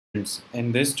Friends,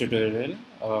 in this tutorial,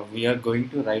 we are going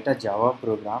to write a Java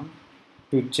program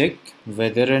to check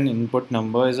whether an input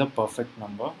number is a perfect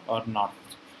number or not.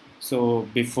 So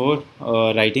before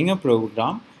writing a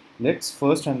program, let's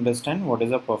first understand what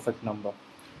is a perfect number.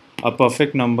 A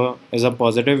perfect number is a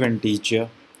positive integer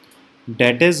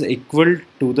that is equal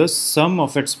to the sum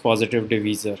of its positive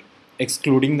divisor,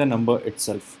 excluding the number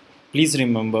itself. Please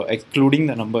remember, excluding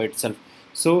the number itself.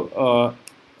 So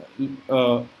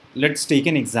let's take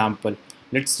an example.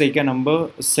 Let's take a number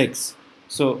 6.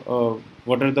 So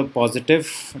what are the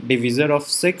positive divisor of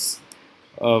 6?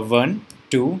 1,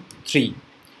 2, 3.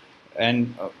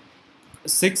 And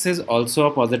 6 is also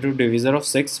a positive divisor of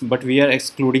 6, but we are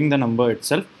excluding the number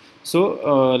itself.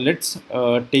 So let's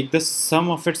take the sum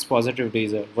of its positive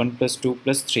divisor, 1 plus 2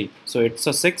 plus 3. So it's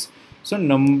a 6. So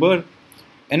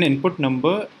an input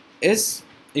number is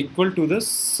equal to the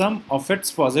sum of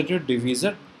its positive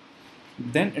divisor,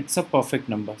 then it's a perfect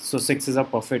number. So 6 is a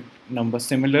perfect number.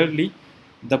 Similarly,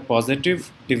 the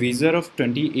positive divisor of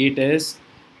 28 is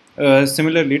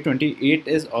similarly 28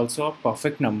 is also a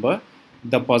perfect number.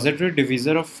 The positive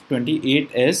divisor of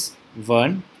 28 is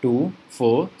 1, 2,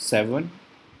 4, 7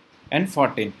 and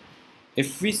 14.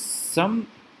 If we sum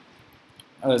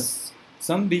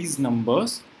these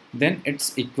numbers, then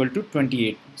it's equal to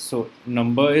 28. So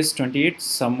number is 28,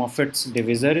 sum of its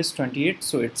divisor is 28,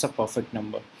 so it's a perfect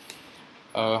number.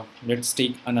 Let's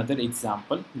take another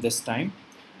example, this time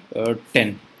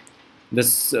 10.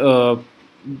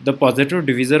 The positive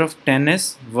divisor of 10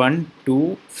 is 1,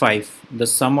 2, 5. The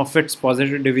sum of its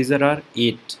positive divisor are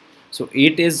 8. So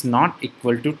 8 is not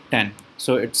equal to 10.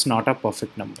 So it's not a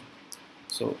perfect number.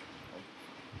 So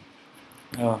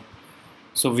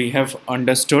we have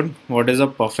understood what is a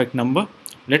perfect number.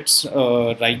 Let's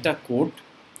write a code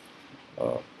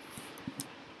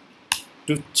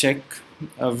to check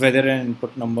whether an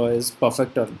input number is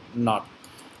perfect or not.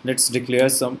 Let's declare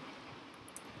some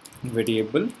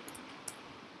variable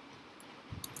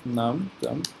num.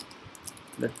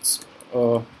 Let's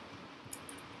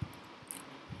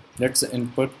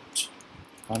input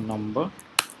a number.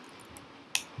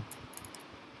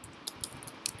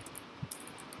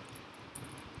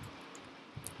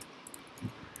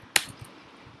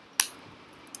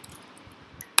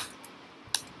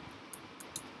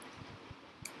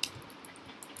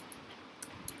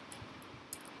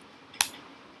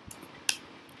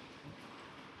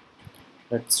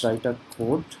 Let's write a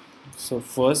code. So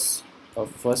first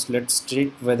let's check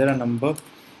whether a number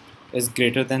is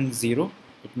greater than 0.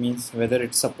 It means whether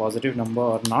it's a positive number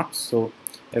or not. So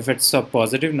if it's a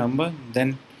positive number,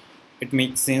 then it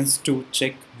makes sense to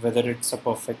check whether it's a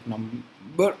perfect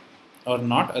number or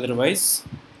not. Otherwise,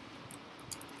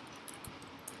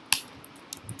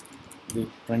 we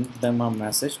print them a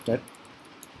message that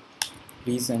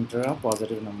please enter a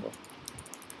positive number.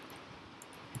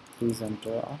 Please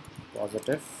enter a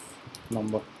positive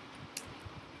number.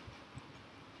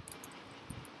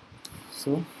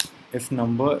 So if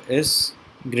number is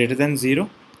greater than 0,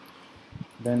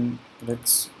 then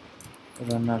let's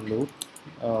run a loop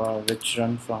which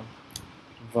run from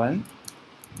 1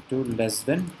 to less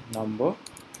than number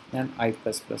and I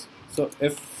plus plus. So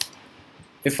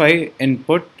if I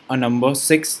input a number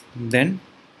 6, then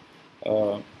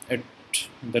the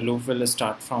loop will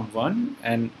start from 1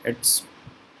 and it's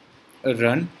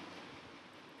run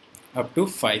up to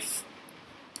 5.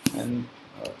 And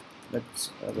let's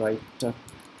write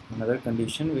another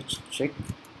condition which check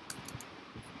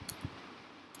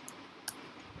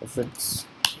if it's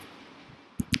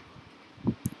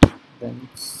then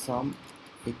sum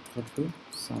equal to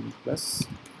sum plus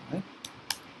I.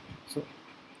 So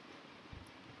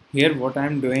here what I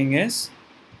am doing is,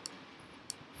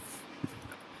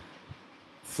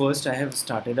 first I have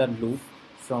started a loop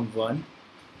from 1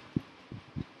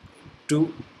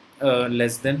 to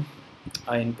less than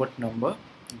a input number.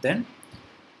 Then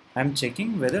I'm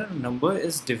checking whether number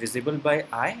is divisible by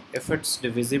I. If it's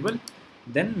divisible,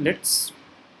 then let's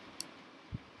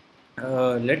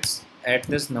add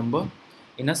this number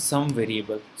in a sum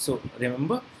variable. So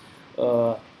remember,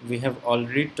 we have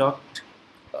already talked,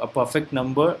 a perfect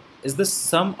number is the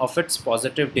sum of its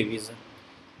positive divisor.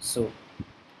 So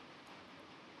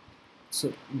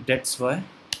that's why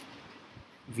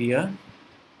we are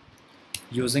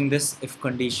using this if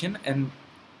condition and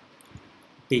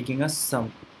taking a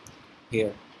sum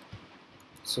here.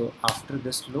 So after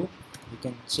this loop, we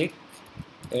can check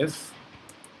if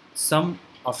sum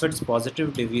of its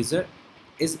positive divisor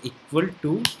is equal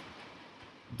to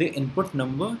the input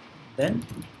number, then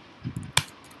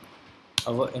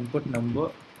our input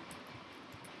number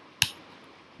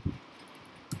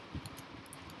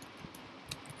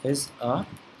is a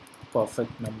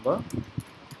perfect number,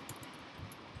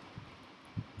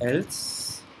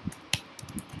 else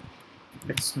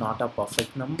it's not a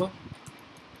perfect number.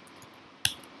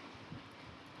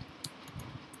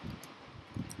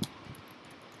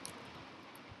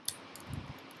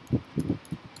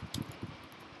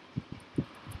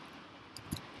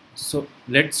 So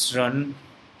let's run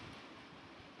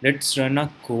a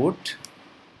code.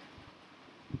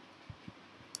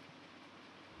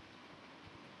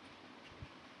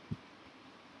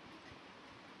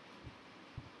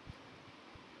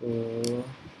 Uh,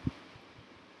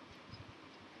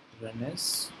 Run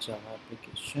as Java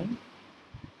application.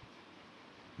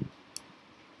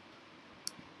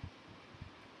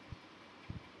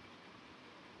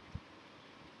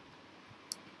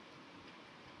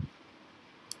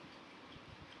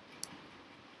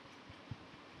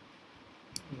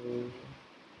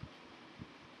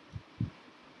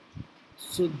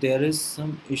 So there is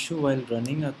some issue while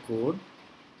running a code.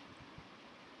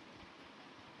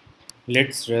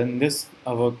 Let's run this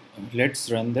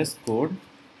code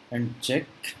and check.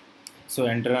 So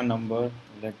enter a number.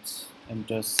 Let's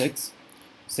enter 6.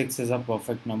 6 is a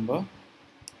perfect number.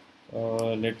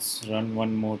 Let's run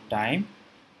one more time,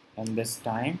 and this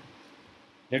time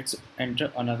let's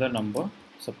enter another number.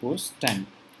 Suppose 10.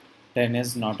 10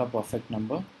 is not a perfect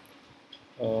number.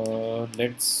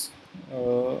 Let's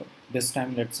this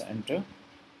time let's enter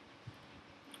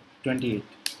 28.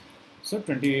 So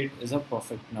 28 is a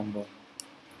perfect number.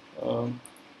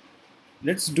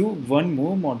 Let's do one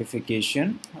more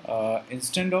modification.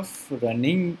 Instead of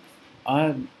running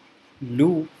a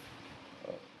loop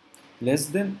less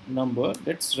than number,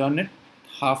 let's run it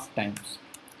half times.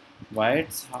 Why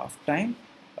it's half time?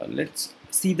 Let's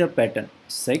see the pattern.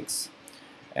 6,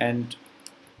 and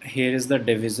here is the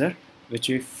divisor which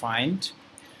we find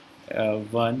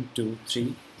 1, 2,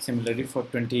 3. Similarly for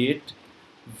 28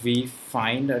 we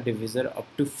find a divisor up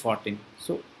to 14.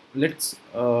 So let's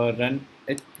run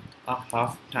it a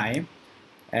half time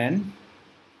and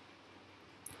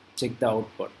check the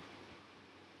output.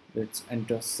 Let's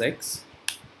enter 6.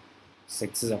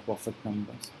 6 is a perfect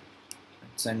number.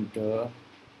 Let's enter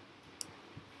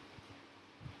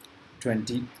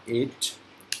 28.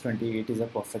 28 is a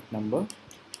perfect number.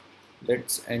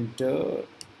 Let's enter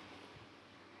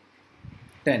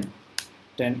 10.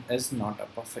 10 is not a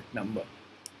perfect number.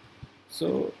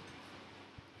 So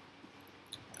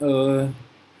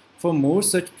for more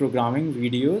such programming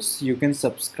videos, you can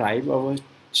subscribe our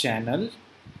channel,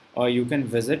 or you can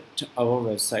visit our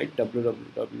website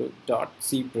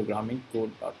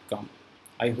www.cprogrammingcode.com.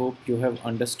 I hope you have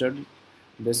understood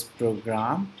this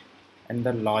program and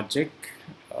the logic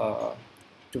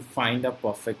to find a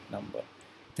perfect number.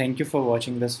 Thank you for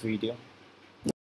watching this video.